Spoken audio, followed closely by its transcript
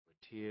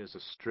tears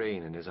of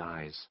strain in his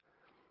eyes.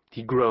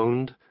 He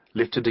groaned,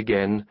 lifted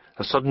again,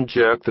 a sudden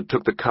jerk that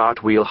took the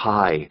cartwheel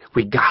high.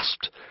 We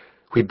gasped.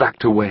 We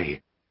backed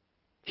away.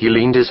 He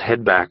leaned his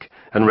head back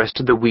and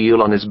rested the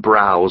wheel on his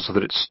brow so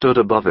that it stood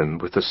above him,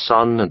 with the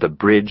sun and the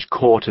bridge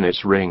caught in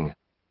its ring.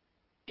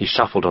 He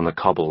shuffled on the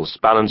cobbles,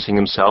 balancing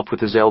himself with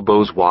his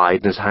elbows wide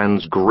and his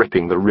hands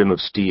gripping the rim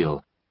of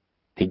steel.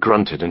 He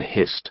grunted and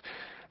hissed.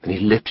 Then he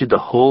lifted the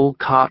whole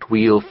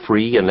cartwheel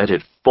free and let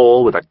it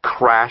fall with a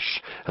crash,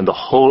 and the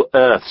whole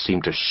earth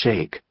seemed to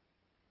shake.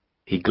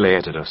 He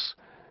glared at us.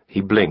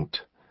 He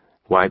blinked,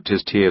 wiped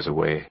his tears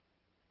away.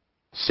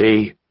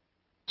 See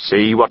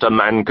what a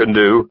man can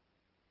do."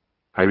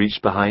 I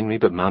reached behind me,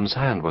 but Mum's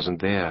hand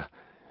wasn't there.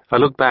 I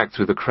looked back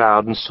through the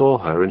crowd and saw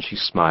her, and she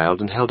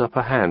smiled and held up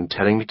her hand,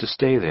 telling me to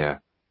stay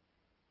there.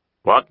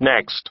 "What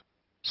next?"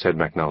 said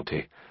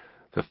McNulty.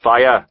 "The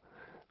fire,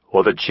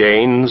 or the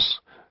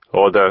chains,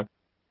 or the—"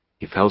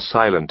 He fell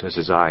silent as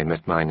his eye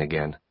met mine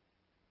again.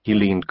 He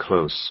leaned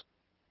close.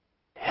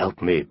 "Help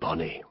me,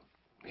 Bonnie,"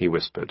 he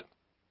whispered.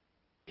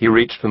 He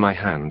reached for my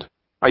hand.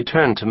 I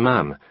turned to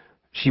Mum.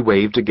 She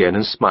waved again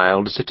and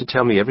smiled as if to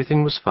tell me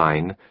everything was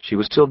fine. She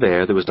was still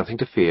there was nothing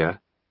to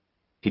fear.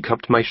 He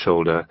cupped my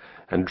shoulder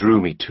and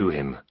drew me to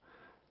him.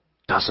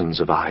 Dozens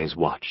of eyes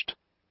watched.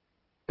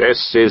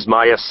 "This is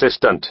my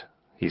assistant,"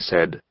 he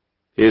said.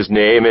 "His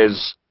name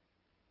is—"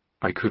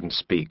 I couldn't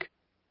speak.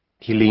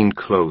 He leaned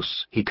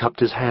close. He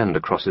cupped his hand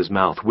across his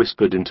mouth,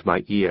 whispered into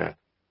my ear.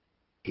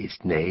 "His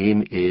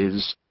name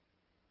is—"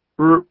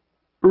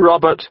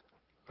 "Robert,"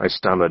 I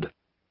stammered.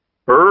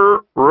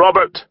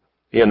 "Robert,"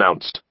 he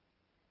announced.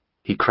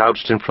 He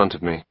crouched in front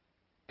of me.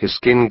 His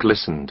skin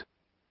glistened.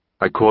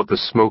 I caught the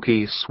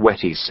smoky,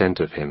 sweaty scent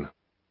of him.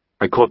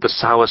 I caught the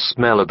sour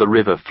smell of the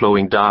river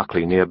flowing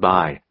darkly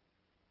nearby.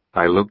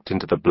 I looked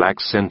into the black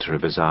center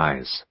of his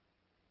eyes.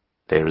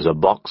 "There is a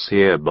box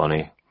here,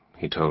 Bonnie,"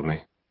 he told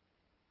me.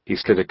 He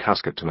slid a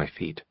casket to my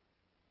feet.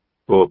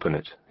 "Open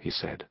it," he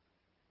said.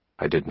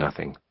 I did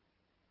nothing.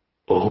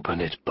 "Open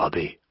it,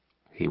 Bobby,"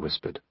 he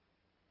whispered.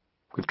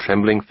 With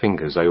trembling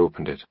fingers I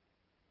opened it.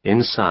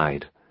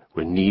 Inside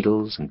were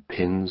needles and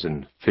pins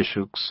and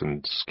fishhooks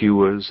and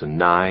skewers and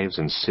knives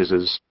and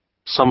scissors,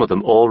 some of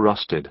them all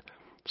rusted,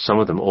 some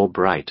of them all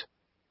bright.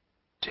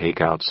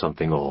 "Take out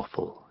something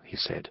awful," he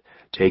said.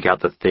 "Take out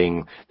the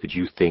thing that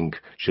you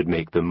think should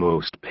make the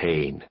most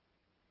pain."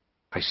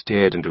 I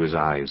stared into his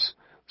eyes,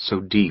 so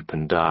deep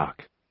and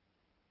dark.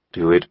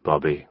 "Do it,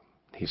 Bobby,"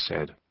 he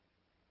said.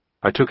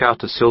 I took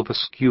out a silver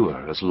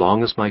skewer as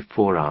long as my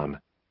forearm.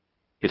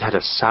 It had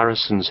a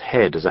Saracen's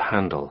head as a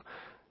handle.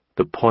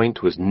 The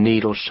point was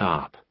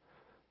needle-sharp.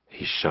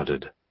 He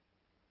shuddered.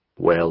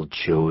 "Well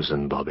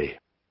chosen, Bobby."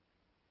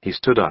 He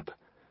stood up.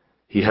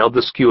 He held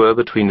the skewer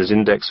between his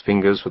index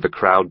fingers for the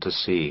crowd to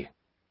see.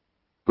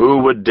 "Who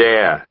would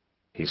dare?"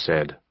 he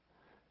said.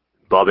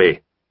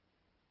 "Bobby."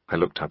 I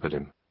looked up at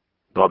him.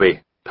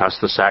 "Bobby, pass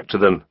the sack to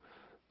them.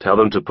 Tell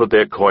them to put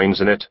their coins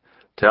in it.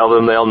 Tell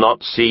them they'll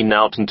not see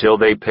nowt until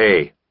they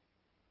pay."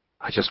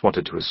 I just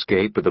wanted to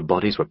escape, but the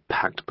bodies were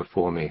packed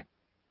before me.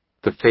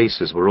 The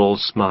faces were all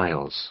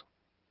smiles.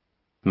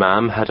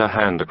 Ma'am had her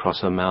hand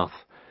across her mouth.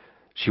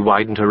 She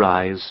widened her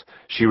eyes.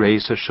 She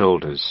raised her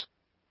shoulders.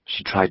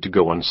 She tried to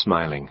go on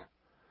smiling.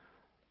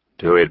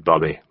 "Do it,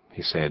 Bobby,"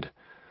 he said.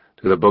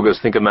 "Do the buggers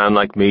think a man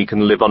like me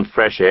can live on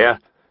fresh air?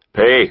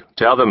 Pay,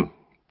 tell them.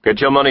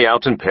 Get your money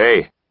out and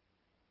pay."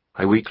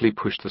 I weakly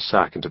pushed the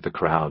sack into the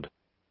crowd.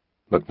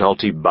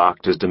 McNulty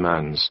barked his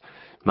demands.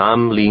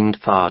 Ma'am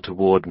leaned far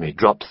toward me,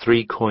 dropped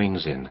 3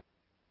 coins in.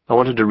 I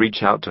wanted to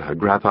reach out to her,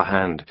 grab her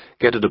hand,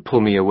 get her to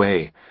pull me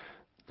away.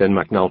 Then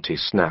McNulty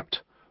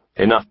snapped.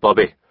 "Enough,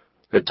 Bobby.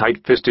 They're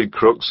tight-fisted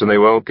crooks and they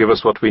won't give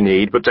us what we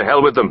need, but to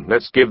hell with them.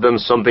 Let's give them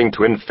something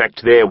to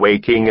infect their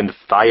waking and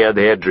fire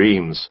their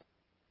dreams."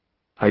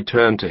 I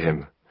turned to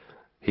him.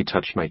 He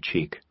touched my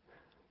cheek.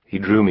 He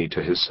drew me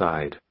to his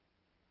side.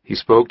 He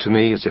spoke to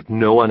me as if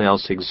no one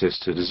else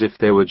existed, as if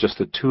there were just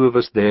the 2 of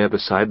us there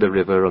beside the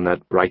river on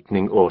that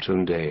brightening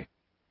autumn day.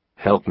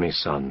 "Help me,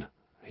 son,"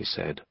 he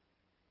said.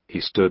 He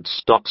stood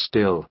stock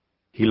still.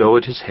 He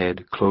lowered his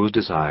head, closed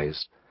his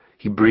eyes.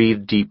 He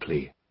breathed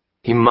deeply.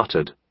 He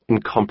muttered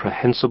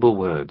incomprehensible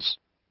words.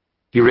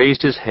 He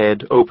raised his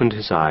head, opened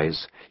his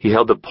eyes. He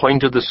held the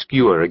point of the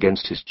skewer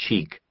against his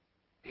cheek.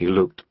 He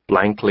looked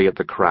blankly at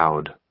the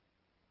crowd.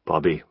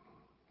 "Bobby,"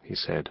 he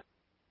said,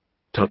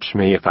 "touch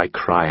me if I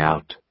cry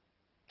out.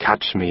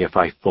 Catch me if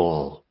I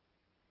fall."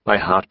 My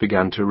heart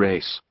began to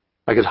race.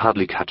 I could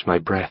hardly catch my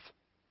breath.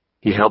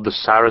 He held the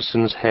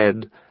Saracen's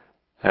head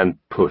and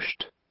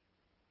pushed.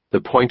 The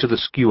point of the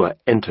skewer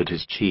entered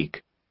his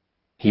cheek.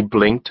 He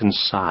blinked and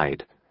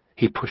sighed.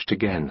 He pushed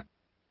again.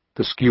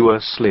 The skewer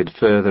slid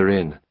further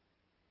in.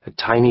 A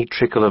tiny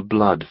trickle of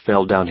blood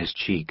fell down his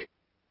cheek.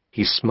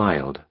 He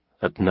smiled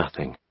at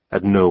nothing,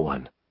 at no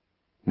one.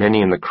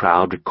 Many in the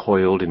crowd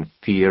recoiled in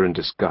fear and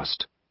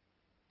disgust.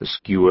 The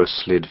skewer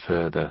slid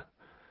further.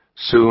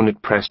 Soon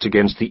it pressed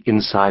against the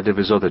inside of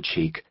his other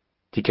cheek.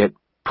 He kept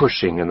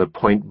pushing, and the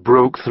point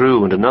broke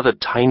through, and another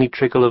tiny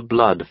trickle of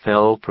blood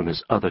fell from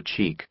his other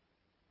cheek.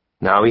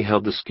 Now he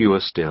held the skewer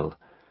still,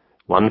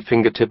 one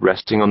fingertip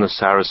resting on the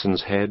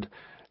Saracen's head,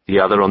 the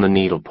other on the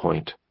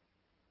needle-point.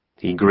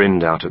 He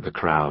grinned out at the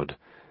crowd.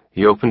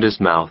 He opened his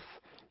mouth,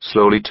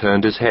 slowly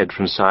turned his head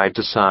from side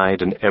to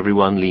side, and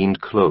everyone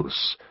leaned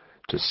close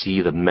to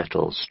see the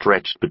metal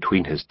stretched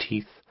between his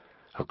teeth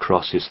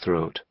across his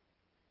throat.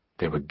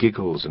 There were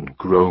giggles and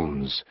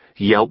groans,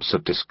 yelps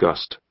of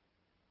disgust.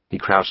 He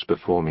crouched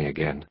before me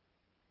again,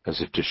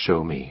 as if to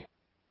show me,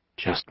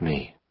 just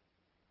me.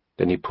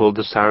 Then he pulled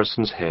the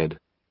Saracen's head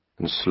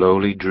and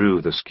slowly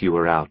drew the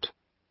skewer out.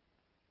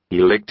 He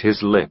licked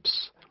his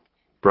lips,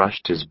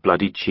 brushed his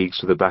bloody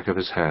cheeks with the back of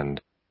his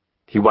hand.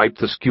 He wiped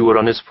the skewer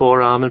on his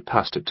forearm and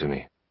passed it to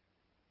me.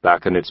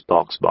 "Back in its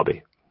box,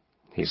 Bobby,"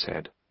 he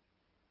said.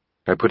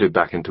 I put it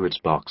back into its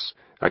box.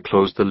 I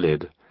closed the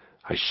lid.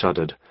 I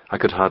shuddered. I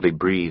could hardly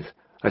breathe.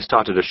 I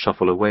started to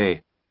shuffle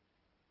away.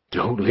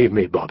 "Don't leave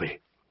me, Bobby,"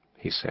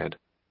 he said.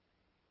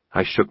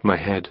 I shook my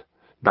head,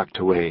 backed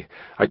away.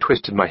 I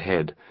twisted my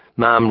head.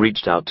 Ma'am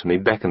reached out to me,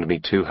 beckoned me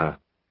to her.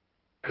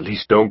 "At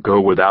least don't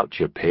go without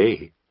your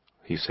pay,"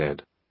 he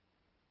said.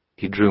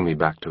 He drew me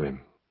back to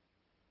him.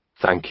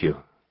 "Thank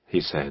you,"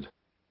 he said.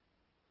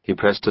 He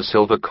pressed a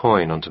silver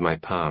coin onto my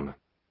palm.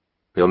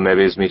 "We'll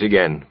maybe meet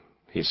again,"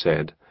 he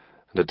said,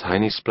 and a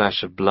tiny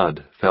splash of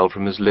blood fell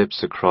from his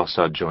lips across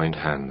our joined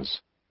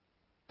hands.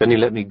 Then he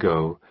let me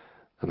go,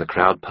 and the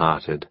crowd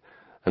parted,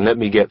 and let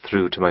me get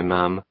through to my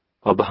ma'am,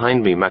 while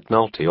behind me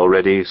McNulty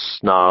already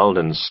snarled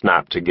and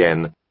snapped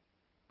again.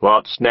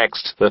 "What's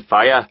next, the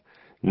fire?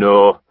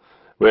 No,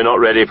 we're not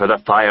ready for the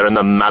fire and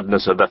the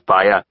madness of the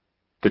fire.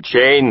 The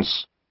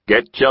chains!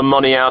 Get your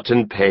money out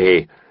and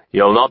pay.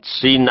 You'll not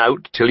see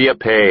nowt till you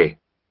pay."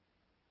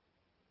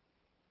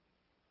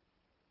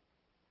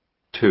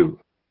 2.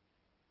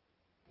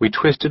 We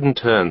twisted and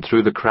turned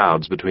through the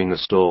crowds between the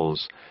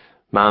stalls.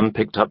 Ma'am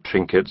picked up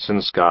trinkets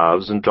and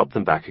scarves and dropped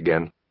them back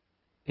again.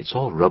 "It's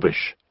all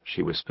rubbish,"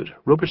 she whispered.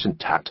 "Rubbish and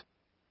tat."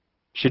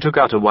 She took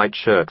out a white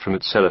shirt from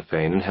its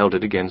cellophane and held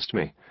it against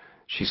me.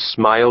 She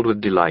smiled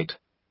with delight.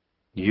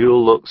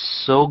 "You'll look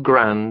so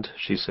grand,"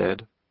 she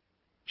said.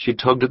 She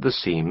tugged at the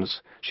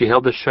seams. She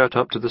held the shirt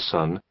up to the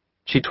sun.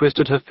 She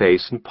twisted her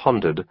face and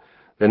pondered,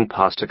 then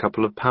passed a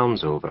couple of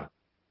pounds over.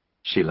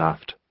 She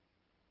laughed.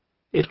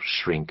 "It'll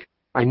shrink.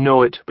 I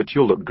know it, but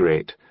you'll look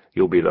great.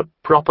 You'll be the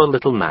proper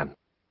little man."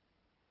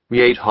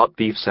 We ate hot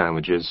beef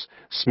sandwiches,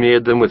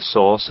 smeared them with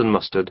sauce and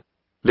mustard,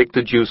 licked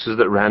the juices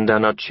that ran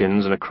down our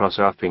chins and across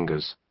our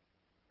fingers.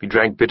 We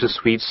drank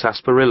bittersweet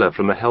sarsaparilla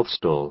from a health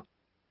stall.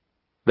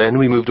 Then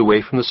we moved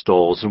away from the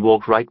stalls and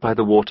walked right by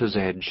the water's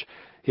edge.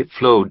 It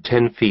flowed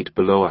 10 feet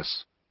below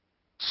us.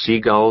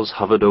 Seagulls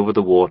hovered over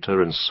the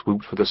water and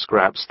swooped for the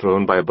scraps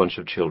thrown by a bunch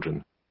of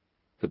children.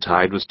 The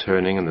tide was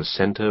turning, and the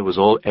center was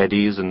all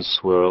eddies and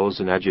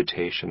swirls and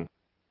agitation.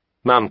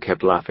 Ma'am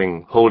kept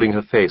laughing, holding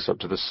her face up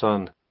to the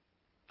sun.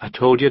 "I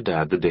told your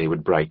Dad the day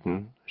would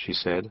brighten," she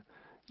said.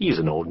 "He's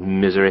an old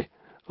misery.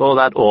 All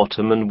that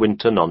autumn and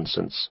winter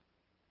nonsense."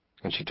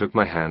 And she took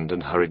my hand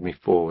and hurried me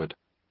forward.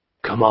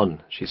 "Come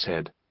on," she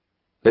said.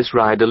 "Let's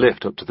ride a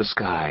lift up to the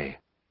sky."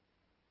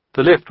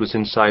 The lift was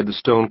inside the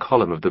stone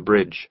column of the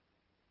bridge.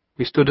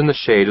 We stood in the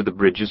shade of the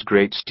bridge's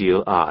great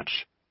steel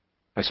arch.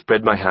 I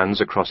spread my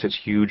hands across its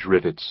huge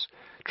rivets.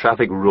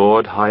 Traffic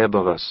roared high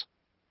above us.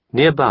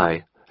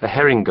 Nearby, a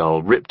herring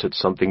gull ripped at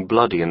something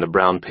bloody in the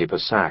brown paper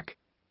sack.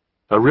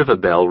 A river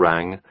bell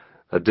rang.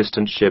 A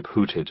distant ship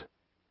hooted.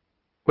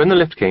 When the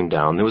lift came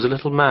down, there was a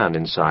little man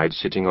inside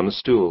sitting on a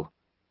stool.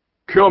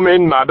 "Come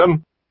in,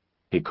 madam,"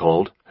 he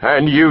called.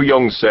 "And you,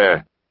 young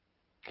sir."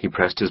 He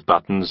pressed his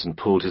buttons and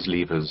pulled his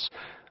levers.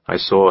 I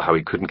saw how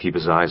he couldn't keep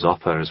his eyes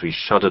off her as we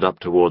shuddered up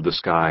toward the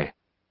sky.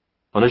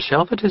 On a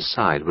shelf at his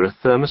side were a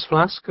thermos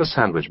flask, a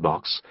sandwich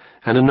box,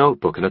 and a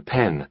notebook and a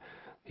pen.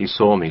 He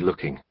saw me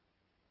looking.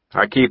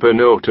 "I keep a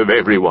note of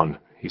everyone,"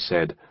 he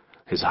said.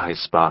 His eyes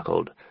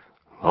sparkled.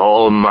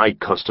 "All my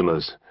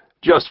customers,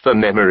 just for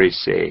memory's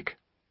sake."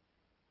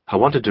 I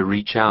wanted to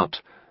reach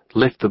out,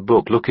 lift the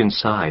book, look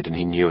inside, and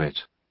he knew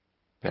it.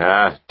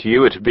 "To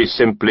you it'd be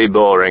simply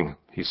boring,"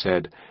 he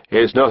said.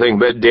 "It's nothing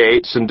but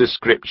dates and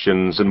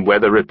descriptions and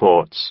weather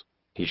reports."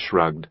 He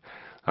shrugged.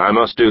 "I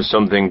must do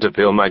something to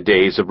fill my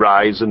days of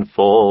rise and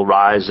fall,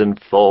 rise and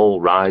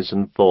fall, rise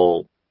and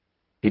fall."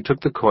 He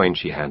took the coin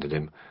she handed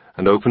him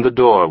and opened the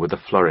door with a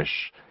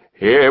flourish.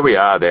 "Here we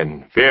are,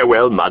 then.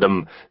 Farewell,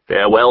 madam.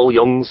 Farewell,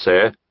 young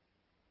sir."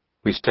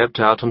 We stepped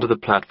out onto the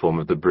platform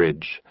of the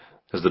bridge.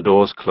 As the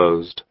doors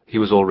closed, he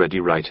was already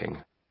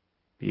writing.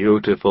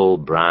 "Beautiful,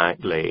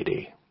 bright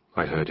lady,"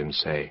 I heard him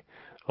say,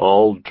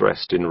 "all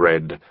dressed in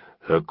red.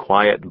 Her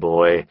quiet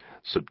boy,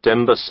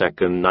 September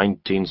 2nd,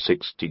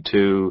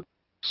 1962,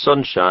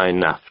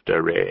 sunshine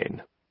after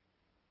rain."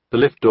 The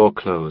lift door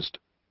closed.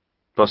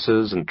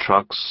 Buses and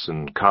trucks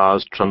and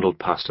cars trundled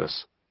past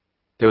us.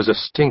 There was a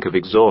stink of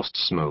exhaust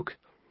smoke.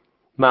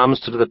 Ma'am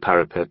stood at the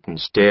parapet and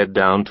stared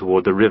down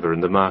toward the river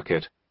and the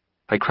market.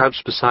 I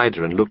crouched beside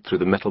her and looked through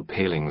the metal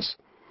palings.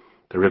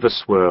 The river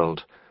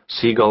swirled.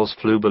 Seagulls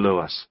flew below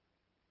us.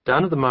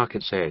 Down at the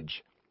market's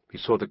edge, we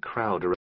saw the crowd around.